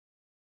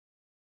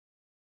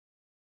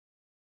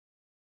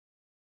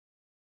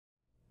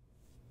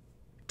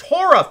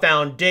Torah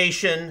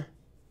foundation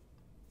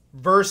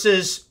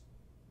versus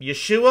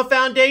Yeshua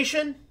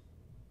foundation?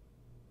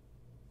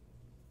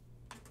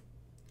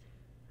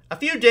 A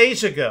few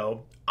days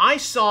ago, I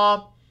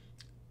saw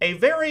a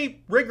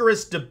very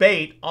rigorous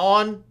debate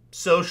on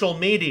social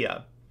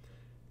media.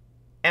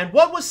 And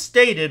what was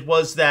stated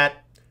was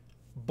that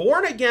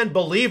born-again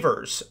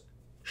believers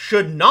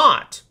should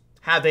not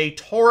have a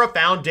Torah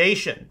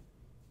foundation.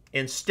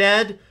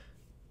 Instead,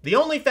 the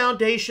only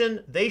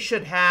foundation they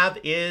should have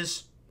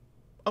is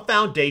a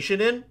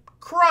foundation in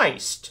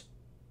Christ.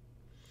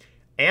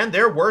 And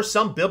there were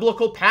some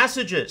biblical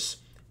passages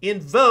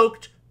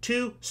invoked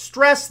to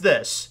stress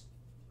this.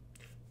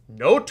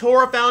 No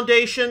Torah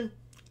foundation,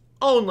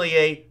 only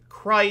a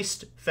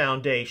Christ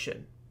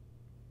foundation.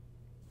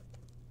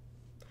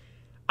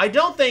 I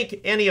don't think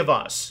any of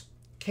us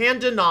can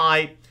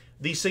deny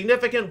the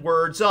significant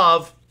words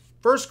of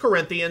 1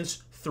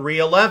 Corinthians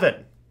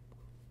 3:11.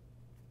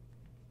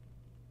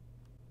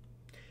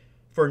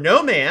 For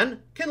no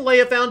man can lay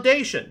a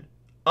foundation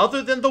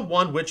other than the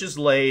one which is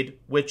laid,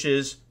 which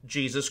is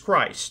Jesus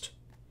Christ,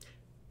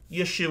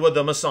 Yeshua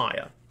the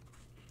Messiah.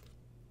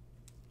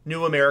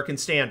 New American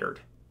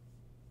Standard.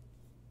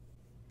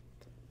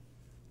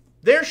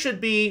 There should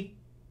be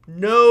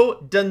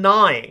no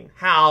denying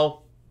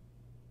how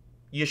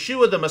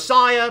Yeshua the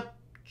Messiah,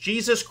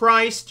 Jesus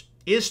Christ,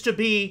 is to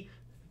be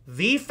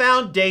the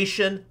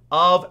foundation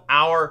of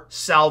our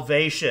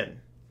salvation.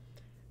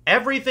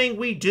 Everything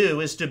we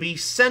do is to be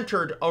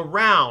centered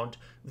around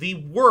the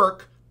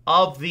work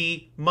of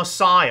the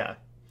Messiah.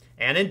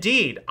 And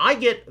indeed, I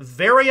get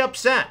very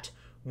upset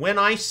when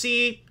I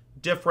see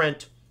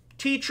different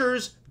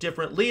teachers,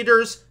 different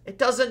leaders. It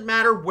doesn't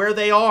matter where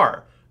they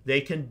are. They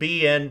can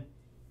be in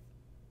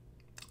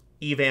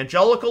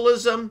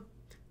evangelicalism,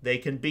 they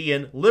can be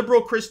in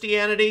liberal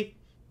Christianity,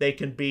 they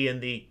can be in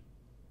the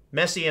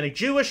Messianic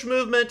Jewish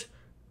movement,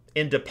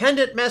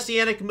 independent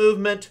Messianic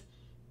movement,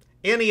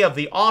 any of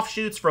the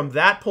offshoots from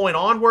that point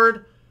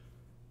onward.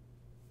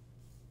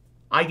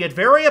 I get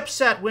very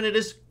upset when it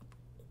is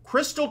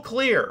crystal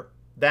clear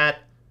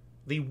that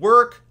the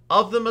work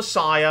of the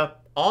Messiah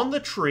on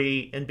the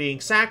tree and being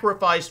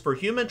sacrificed for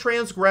human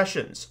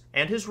transgressions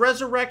and his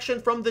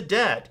resurrection from the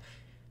dead,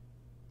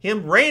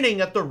 him reigning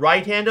at the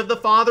right hand of the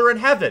Father in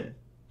heaven,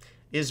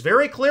 is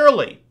very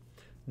clearly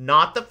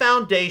not the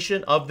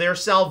foundation of their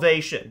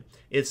salvation.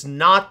 It's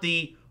not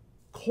the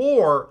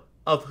core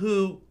of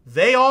who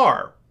they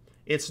are.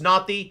 It's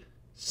not the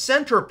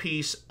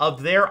centerpiece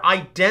of their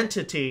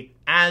identity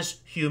as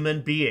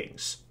human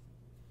beings.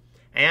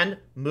 And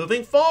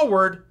moving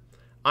forward,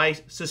 I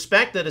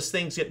suspect that as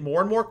things get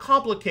more and more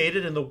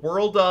complicated in the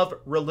world of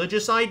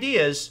religious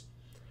ideas,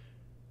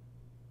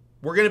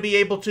 we're going to be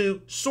able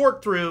to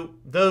sort through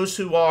those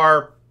who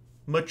are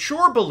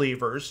mature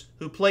believers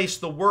who place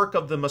the work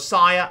of the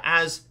Messiah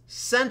as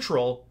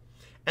central,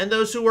 and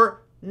those who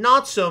are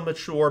not so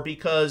mature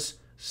because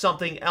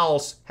something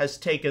else has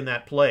taken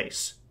that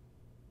place.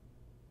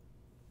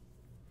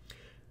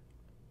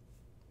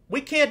 We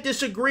can't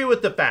disagree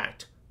with the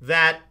fact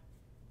that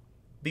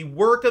the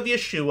work of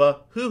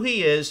Yeshua, who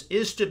he is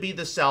to be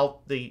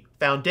the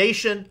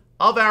foundation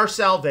of our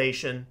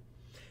salvation,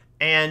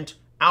 and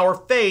our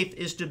faith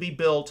is to be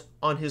built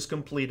on his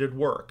completed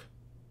work.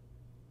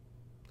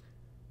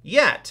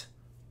 Yet,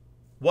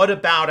 what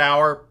about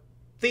our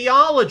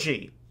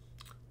theology,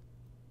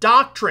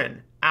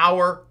 doctrine,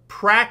 our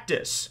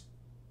practice?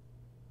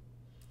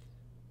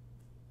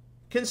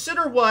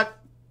 Consider what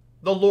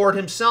the Lord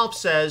himself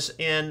says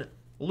in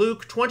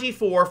Luke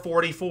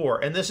 24:44,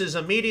 and this is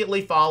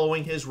immediately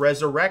following his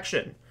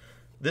resurrection.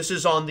 This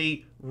is on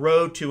the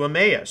road to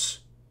Emmaus.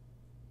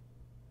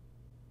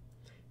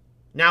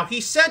 Now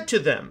he said to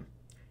them,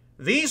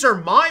 "These are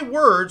my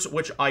words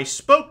which I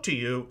spoke to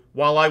you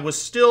while I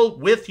was still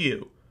with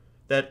you,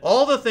 that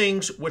all the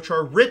things which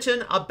are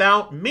written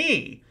about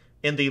me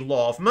in the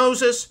law of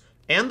Moses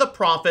and the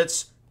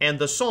prophets and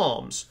the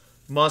Psalms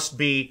must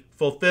be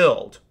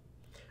fulfilled."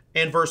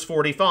 And verse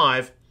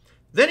 45,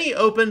 then he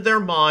opened their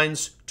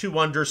minds to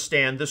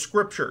understand the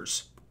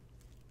Scriptures.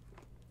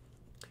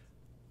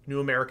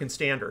 New American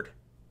Standard.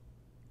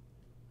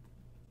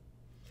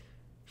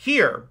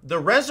 Here, the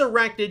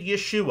resurrected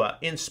Yeshua,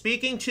 in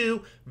speaking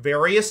to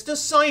various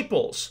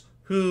disciples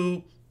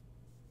who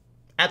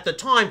at the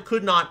time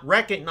could not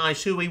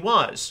recognize who he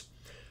was,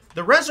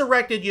 the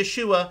resurrected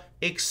Yeshua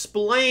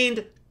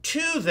explained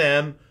to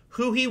them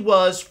who he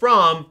was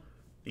from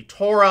the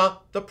Torah,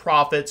 the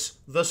prophets,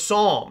 the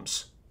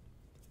Psalms.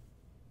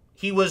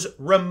 He was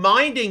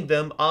reminding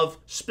them of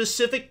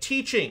specific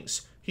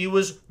teachings. He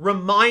was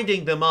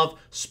reminding them of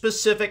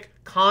specific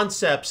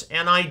concepts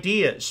and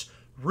ideas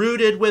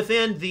rooted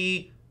within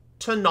the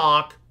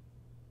Tanakh,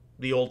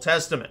 the Old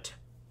Testament.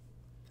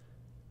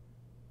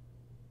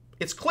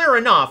 It's clear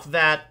enough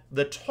that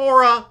the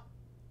Torah,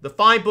 the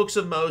 5 books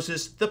of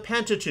Moses, the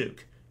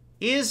Pentateuch,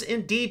 is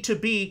indeed to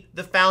be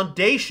the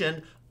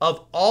foundation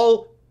of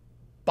all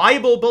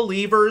Bible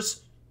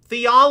believers'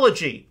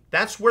 theology.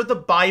 That's where the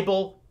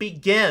Bible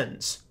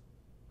begins.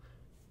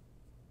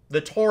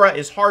 the Torah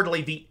is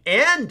hardly the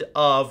end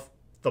of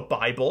the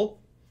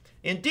Bible.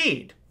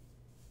 Indeed,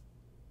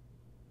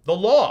 the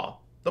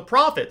law, the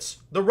prophets,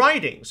 the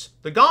writings,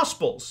 the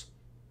Gospels,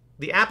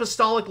 the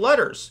apostolic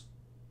letters,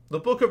 the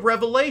book of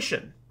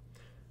Revelation,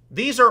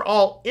 these are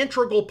all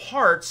integral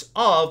parts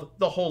of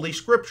the Holy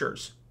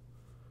Scriptures.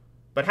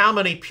 But how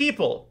many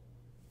people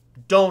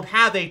don't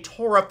have a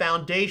Torah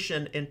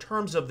foundation in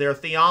terms of their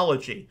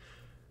theology?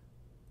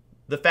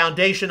 The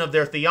foundation of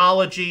their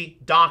theology,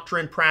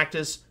 doctrine,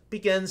 practice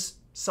begins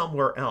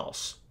somewhere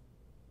else.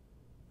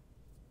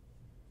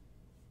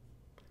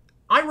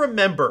 I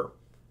remember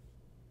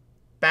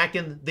back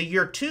in the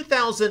year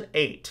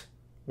 2008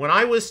 when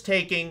I was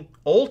taking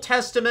Old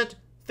Testament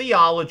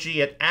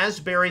theology at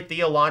Asbury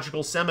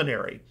Theological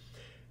Seminary,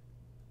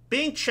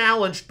 being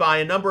challenged by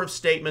a number of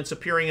statements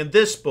appearing in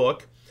this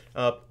book,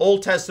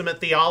 Old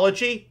Testament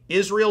Theology,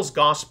 Israel's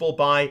Gospel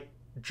by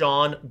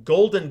John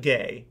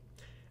Goldengay,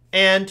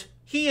 and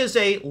he is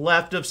a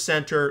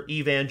left-of-center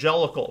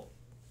evangelical.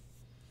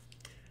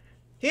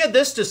 He had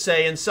this to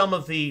say in some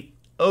of the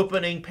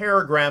opening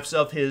paragraphs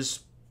of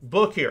his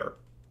book here.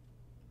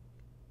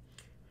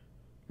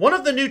 One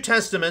of the New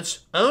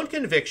Testament's own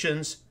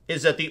convictions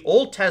is that the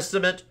Old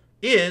Testament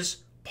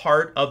is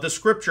part of the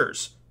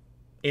Scriptures.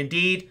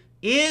 Indeed,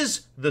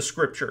 is the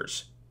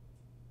Scriptures.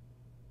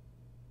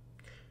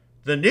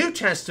 The New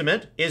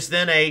Testament is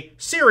then a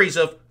series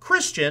of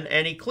Christian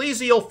and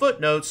ecclesial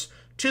footnotes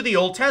to the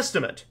Old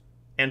Testament,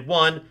 and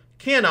one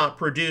cannot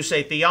produce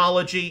a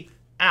theology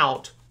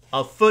out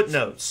of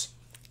footnotes.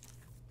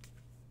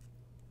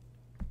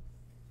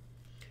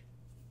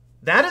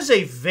 That is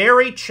a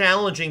very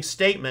challenging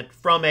statement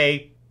from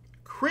a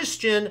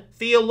Christian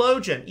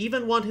theologian,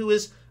 even one who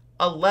is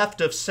a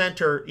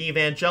left-of-center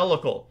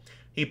evangelical.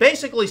 He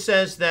basically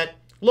says that,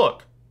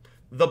 look,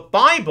 the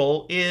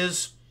Bible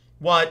is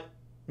what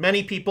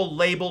many people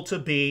label to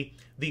be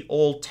the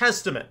Old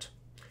Testament.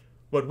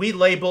 What we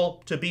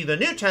label to be the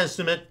New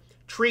Testament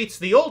treats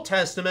the Old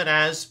Testament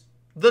as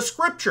the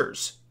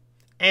Scriptures.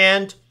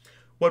 And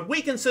what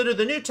we consider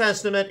the New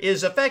Testament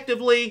is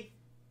effectively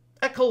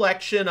a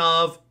collection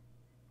of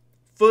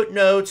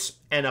footnotes,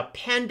 an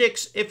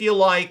appendix, if you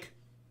like,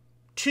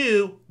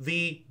 to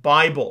the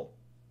Bible.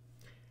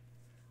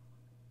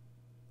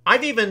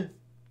 I've even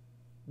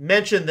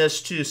mentioned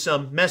this to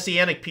some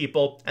Messianic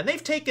people, and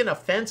they've taken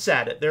offense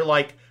at it. They're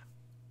like,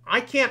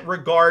 I can't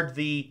regard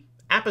the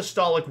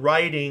apostolic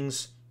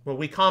writings, what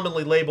we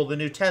commonly label the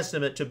New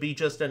Testament, to be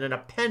just an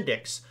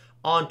appendix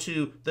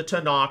onto the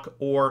Tanakh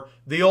or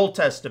the Old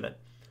Testament.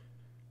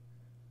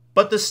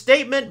 But the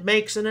statement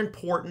makes an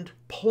important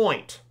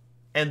point,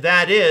 and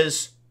that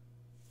is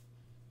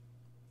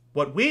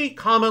what we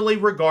commonly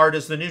regard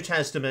as the New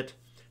Testament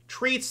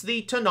treats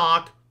the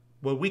Tanakh,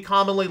 what we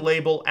commonly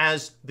label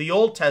as the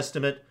Old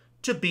Testament,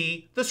 to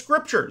be the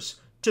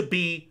Scriptures, to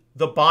be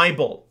the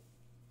Bible.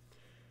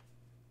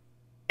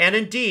 And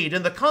indeed,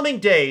 in the coming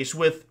days,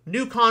 with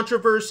new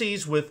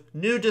controversies, with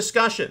new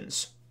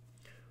discussions,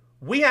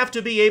 we have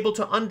to be able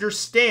to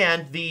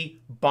understand the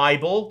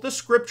Bible, the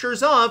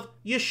Scriptures of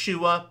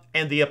Yeshua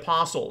and the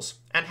apostles,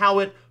 and how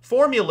it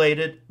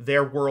formulated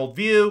their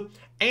worldview,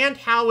 and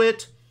how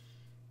it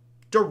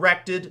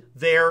directed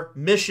their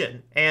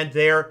mission and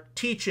their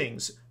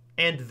teachings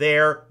and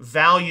their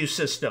value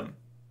system.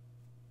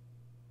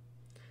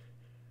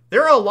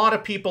 There are a lot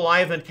of people I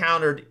have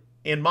encountered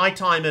in my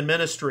time in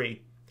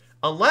ministry,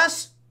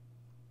 unless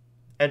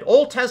an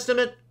Old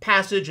Testament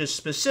passage is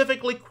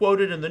specifically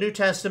quoted in the New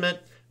Testament,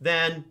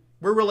 then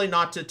we're really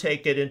not to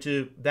take it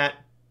into that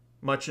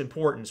much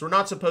importance. We're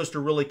not supposed to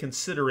really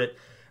consider it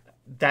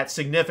that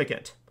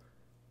significant.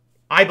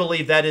 I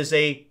believe that is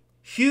a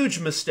huge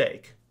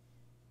mistake.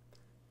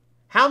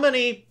 How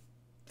many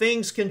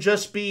things can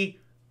just be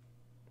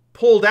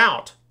pulled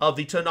out of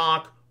the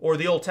Tanakh or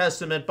the Old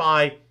Testament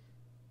by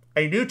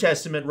a New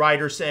Testament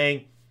writer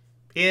saying,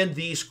 in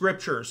the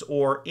Scriptures,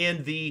 or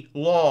in the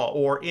law,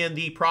 or in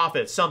the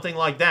prophets, something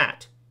like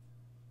that?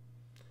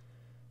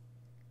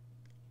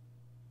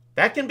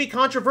 That can be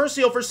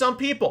controversial for some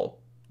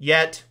people,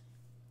 yet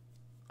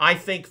I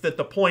think that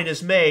the point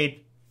is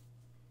made.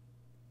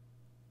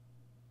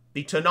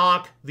 The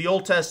Tanakh, the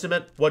Old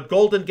Testament, what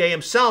Goldengay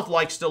himself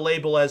likes to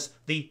label as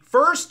the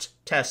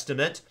First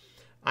Testament.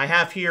 I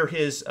have here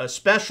his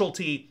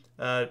specialty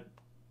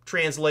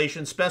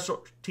translation,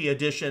 specialty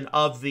edition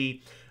of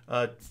the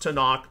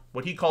Tanakh,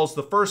 what he calls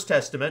the First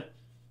Testament.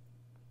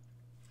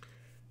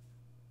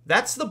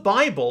 That's the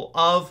Bible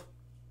of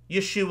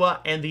Yeshua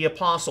and the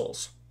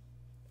apostles.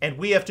 And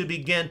we have to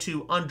begin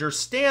to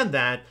understand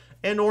that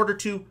in order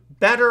to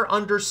better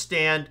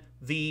understand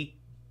the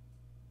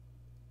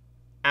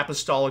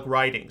apostolic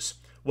writings,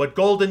 what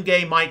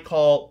Goldengay might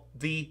call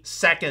the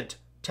Second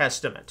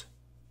Testament.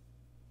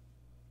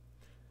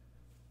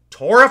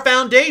 Torah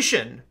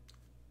foundation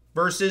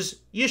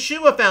versus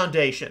Yeshua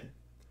foundation.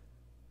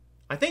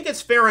 I think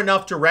it's fair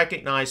enough to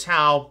recognize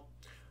how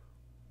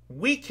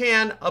we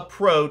can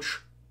approach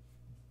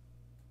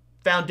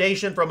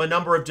foundation from a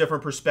number of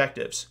different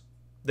perspectives.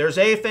 There's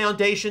a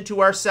foundation to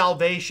our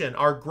salvation,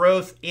 our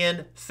growth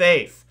in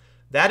faith.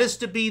 That is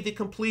to be the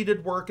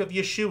completed work of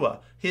Yeshua,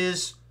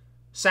 his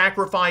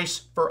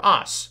sacrifice for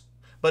us.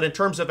 But in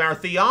terms of our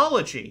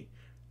theology,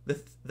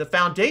 the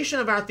foundation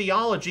of our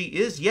theology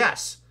is,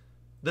 yes,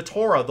 the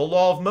Torah, the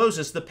law of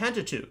Moses, the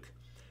Pentateuch.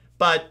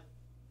 But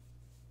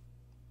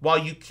while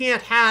you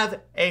can't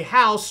have a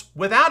house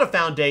without a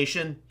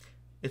foundation,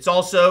 it's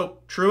also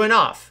true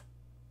enough.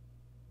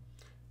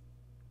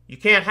 You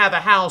can't have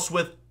a house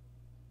with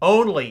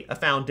only a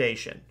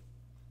foundation.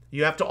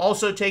 You have to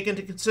also take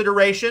into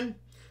consideration,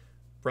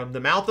 from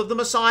the mouth of the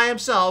Messiah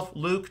himself,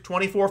 Luke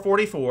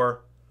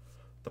 24:44,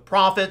 the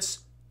prophets,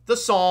 the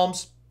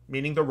Psalms,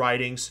 meaning the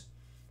writings,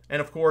 and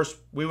of course,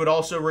 we would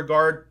also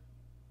regard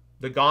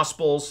the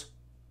Gospels,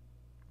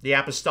 the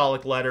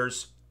apostolic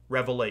letters,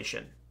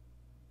 Revelation.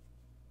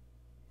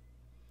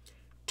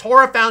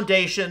 Torah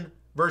foundation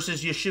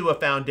versus Yeshua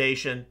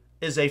foundation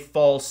is a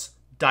false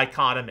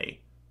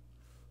dichotomy.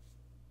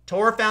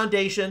 Torah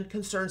foundation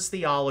concerns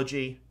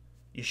theology.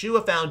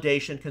 Yeshua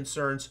foundation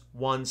concerns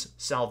one's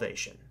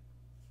salvation.